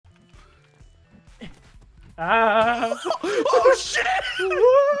Ah. Oh shit!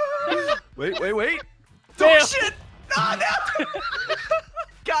 Wait. Damn. Oh shit! No, no!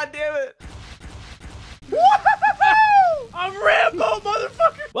 God damn it! I'm Rambo,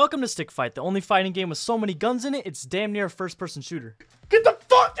 motherfucker! Welcome to Stick Fight, the only fighting game with so many guns in it, it's damn near a first-person shooter. Get the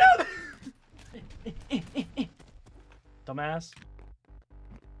fuck out of there! Dumbass.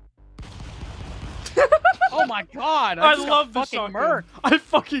 Oh my god! I just love got the fucking shotgun. murked. I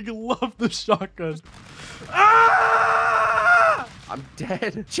fucking love the shotgun. Ah! I'm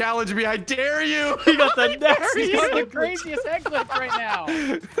dead. Challenge me, I dare you! He got the He's nastiest got the angle. craziest exit right now.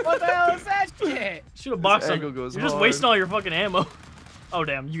 What the hell is that shit? Shoot a box on. angle You're goes just hard. wasting all your fucking ammo. Oh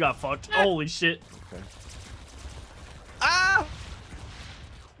damn, you got fucked. Holy shit. Okay. Ah!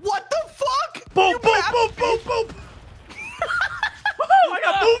 What the fuck? Boom, boom, boom, boom, boom. Oh, I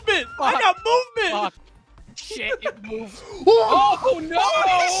got movement. I got movement. Fuck. Shit, it moves. Oh, Oh no!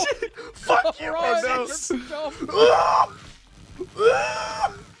 Holy shit! fuck you, Run, no. Essex.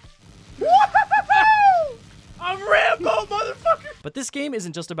 I'm Rambo, motherfucker! But this game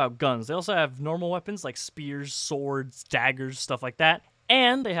isn't just about guns. They also have normal weapons like spears, swords, daggers, stuff like that.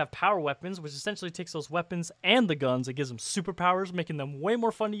 And they have power weapons, which essentially takes those weapons and the guns and gives them superpowers, making them way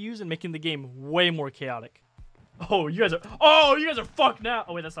more fun to use and making the game way more chaotic. Oh, you guys are fucked now.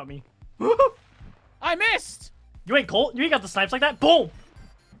 Oh wait, that's not me. I missed. You ain't Colt? You ain't got the snipes like that? Boom!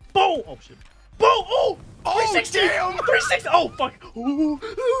 Boom! Oh shit. Boom! Oh! 360! damn! 360! Oh fuck!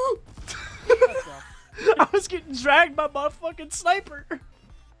 I was getting dragged by my fucking sniper.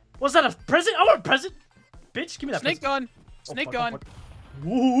 Was that a present? I want a present. Bitch, give me that Snake present. gun. Snake gun.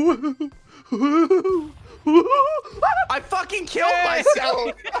 I fucking killed Yay!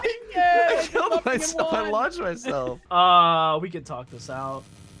 myself! Yeah, I killed fucking myself. I won. launched myself. We can talk this out.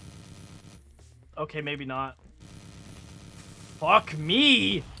 Okay, maybe not. Fuck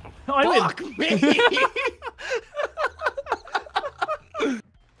me. Oh, I win. Fuck me!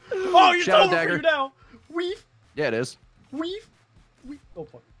 Oh, you're Shadow over dagger. for you now. Weave. Yeah, it is. Weave. Weave. Oh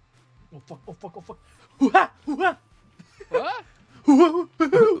fuck. Oh fuck. Oh fuck. Oh fuck. Hoo-ha! Hoo-ha! What? Hoo-ha!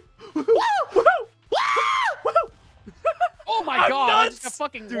 Oh my I'm god! I nuts. just got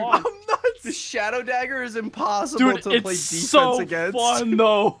fucking Dude, won. I'm nuts. The Shadow Dagger is impossible Dude, to it's play defense so against. fun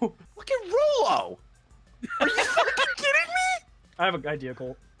though. Look at Rolo! Are you fucking kidding me? I have an idea,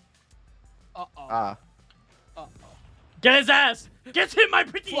 Colt. Uh-oh. Ah. Uh-oh. Get his ass! Get him, my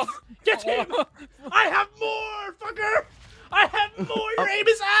pretty! Get him! I have more, fucker! I have more! Your aim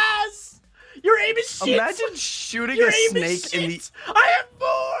is ass! Your aim is shit! Imagine shooting Your a aim is snake in the. shit! I have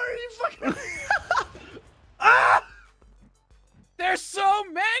more! You fucking... Ah! There's so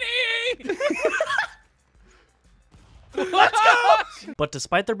many! Let's go! But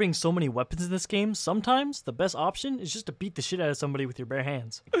despite there being so many weapons in this game, sometimes the best option is just to beat the shit out of somebody with your bare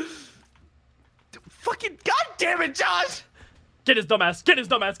hands. Fucking goddamn it, Josh! Get his dumbass! Get his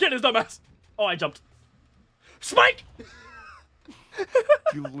dumbass! Get his dumbass! Oh, I jumped. Spike!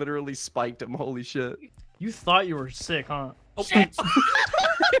 You literally spiked him. Holy shit! You thought you were sick, huh? Oh, Shit!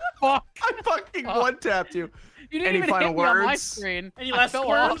 Fuck! I fucking one tapped you. You didn't Any even final hit me on my words? screen. Any I last fell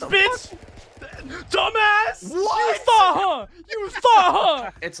words, off. bitch? Dumbass! What? You thought, huh? You thought,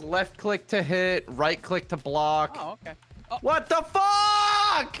 huh? It's left click to hit, right click to block. Oh, okay. What the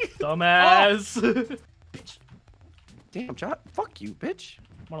fuck? Dumbass! Damn, Josh. Fuck you, bitch.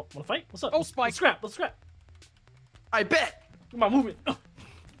 Wanna fight? What's up? Oh, Let's Spike. scrap. Let's scrap. I bet. Look at my movement. Oh.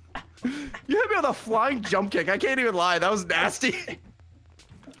 You hit me with a flying jump kick. I can't even lie. That was nasty.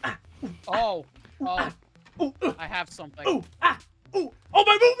 Oh. Oh. Ooh, ooh, I have something. ooh, ah, ooh. Oh,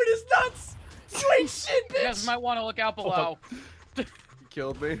 my movement is nuts! You ain't shit, You guys bitch! might want to look out below. You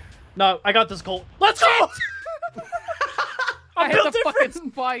killed me. No, I got this, Colt. Let's go! I I'm hit built the different.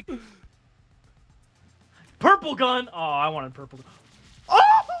 fucking spike. Purple gun. Oh, I wanted purple gun. Oh,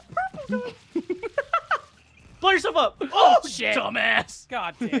 purple gun. Blow yourself up. Oh, Shit. dumbass.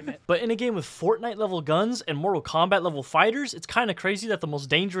 God damn it. But in a game with Fortnite level guns and Mortal Kombat level fighters, it's kind of crazy that the most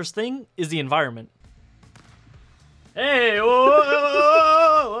dangerous thing is the environment. Hey, whoa, whoa,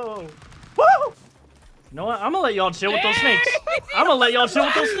 whoa, whoa, whoa. You know what? I'm gonna let y'all chill with those snakes. I'm gonna let y'all chill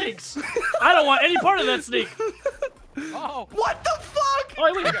with those snakes. I don't want any part of that snake. Oh. What the fuck?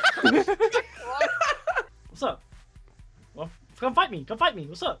 Oh, wait. What's up? Well, come fight me. Come fight me.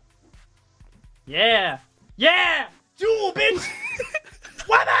 What's up? Yeah. Yeah! Duel, bitch!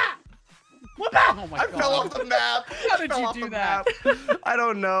 What that? What that? Oh my I god. fell off the map. How I did fell you off do the that? map. I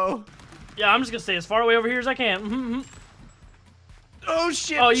don't know. Yeah, I'm just gonna stay as far away over here as I can. Mm-hmm. Oh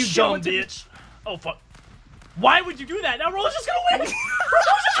shit. Oh, you Shit, dumb what the- bitch. Oh, fuck. Why would you do that? Now Roller's just gonna win! Roller's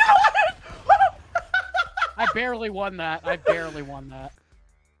just gonna win! I barely won that. I barely won that.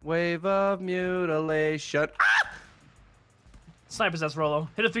 Wave of mutilation. Ah! Sniper's ass Rolo.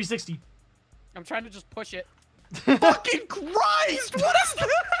 Hit a 360. I'm trying to just push it. Fucking Christ! What is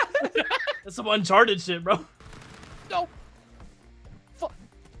that? That's some Uncharted shit, bro. No. Fuck.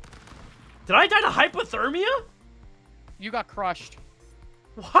 Did I die to hypothermia? You got crushed.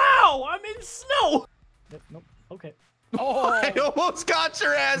 Wow, I'm in snow. Nope. Okay. Oh. I almost got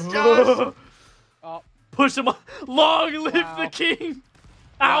your ass, Josh. Oh. Push him on. Long live Wow. the king.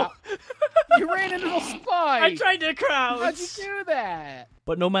 Ow. Wow. You ran into the spike. I tried to crouch. How'd you do that?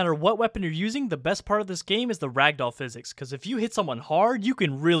 But no matter what weapon you're using, the best part of this game is the ragdoll physics. Because if you hit someone hard, you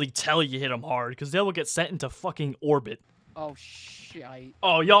can really tell you hit them hard. Because they will get sent into fucking orbit. Oh, shit.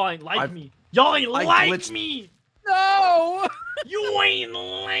 Oh, y'all ain't like me. Y'all ain't I like glitched- me. No! You ain't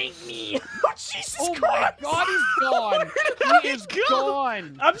like me. Oh, Jesus Oh Christ. my god, he's gone. did He I is go?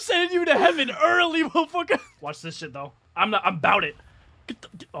 gone. I'm sending you to heaven early, motherfucker. Watch this shit, though. I'm about it.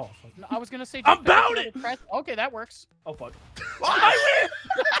 Oh, fuck. No, I was gonna say. I'm just about press it! press- Okay, that works. Oh, fuck. I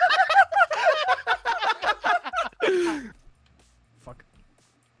Fuck.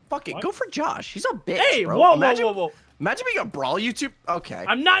 Fuck it, What? go for Josh. He's a bitch, Hey, bro. whoa, imagine, whoa, whoa, whoa. Imagine being a brawl YouTube. Okay.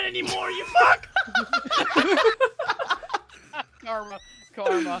 I'm not anymore, you fuck.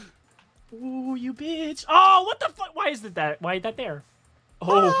 Karma. Ooh, you bitch. Oh, what the fuck? Why is it that? Why is that there?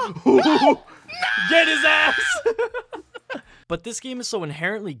 Oh. Get his ass. But this game is so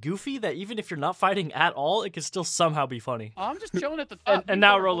inherently goofy that even if you're not fighting at all, it can still somehow be funny. I'm just chilling at the top. And You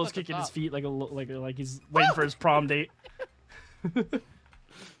now gotta hold Rolo's at the kicking his top. feet like he's waiting for his prom date.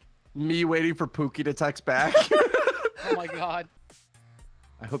 Me waiting for Pookie to text back. Oh my god.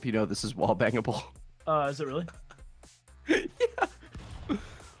 I hope you know this is wall bangable. Is it really?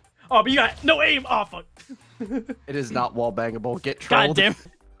 Oh, but you got no aim. Oh, fuck. It is not wall bangable. Get God trolled. damn.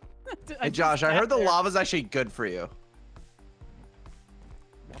 Hey Josh, I heard the lava's actually good for you.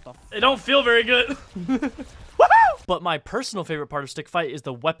 What the f- It don't feel very good. Woohoo! But my personal favorite part of Stick Fight is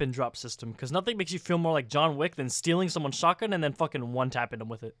the weapon drop system, because nothing makes you feel more like John Wick than stealing someone's shotgun and then fucking one-tapping them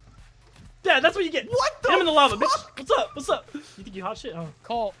with it. Yeah, that's what you get. What the Hit him in the lava, fuck? bitch. What's up? What's up? You think you hot shit? Oh.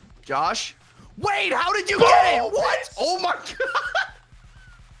 Cole. Josh? Wait, how did you get it? What? Oh my god.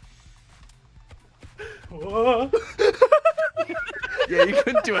 Whoa. Yeah, you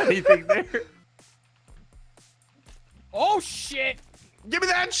couldn't do anything there. Oh shit. Give me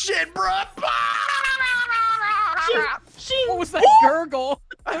that shit, bro. What was that gurgle?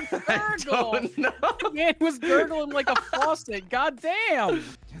 A I gurgle. don't know. The man was gurgling like a faucet. God damn.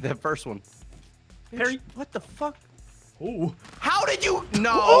 That first one. Harry. What the fuck? Ooh. How did you?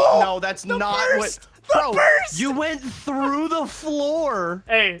 No, Oh, no, that's the not burst! what. The Bro, burst! you went through the floor.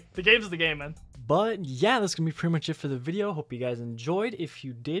 Hey, the game's the game, man. But yeah, that's gonna be pretty much it for the video. Hope you guys enjoyed. If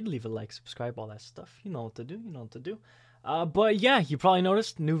you did, leave a like, subscribe, all that stuff. You know what to do. You know what to do. But yeah, you probably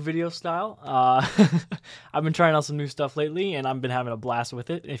noticed new video style. I've been trying out some new stuff lately, and I've been having a blast with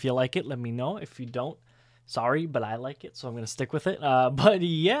it. If you like it, let me know. If you don't, sorry, but I like it, so I'm gonna stick with it. But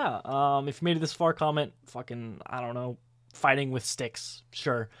yeah, if you made it this far, comment fucking, I don't know, fighting with sticks,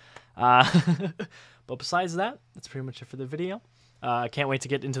 sure. But besides that, that's pretty much it for the video. I can't wait to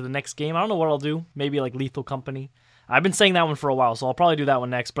get into the next game. I don't know what I'll do. Maybe like Lethal Company. I've been saying that one for a while, so I'll probably do that one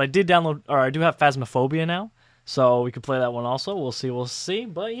next. But I did download, or I do have Phasmophobia now, so we could play that one also. We'll see.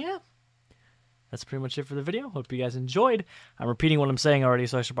 But yeah, that's pretty much it for the video. Hope you guys enjoyed. I'm repeating what I'm saying already,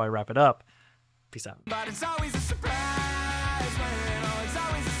 so I should probably wrap it up. Peace out. But it's always a surprise.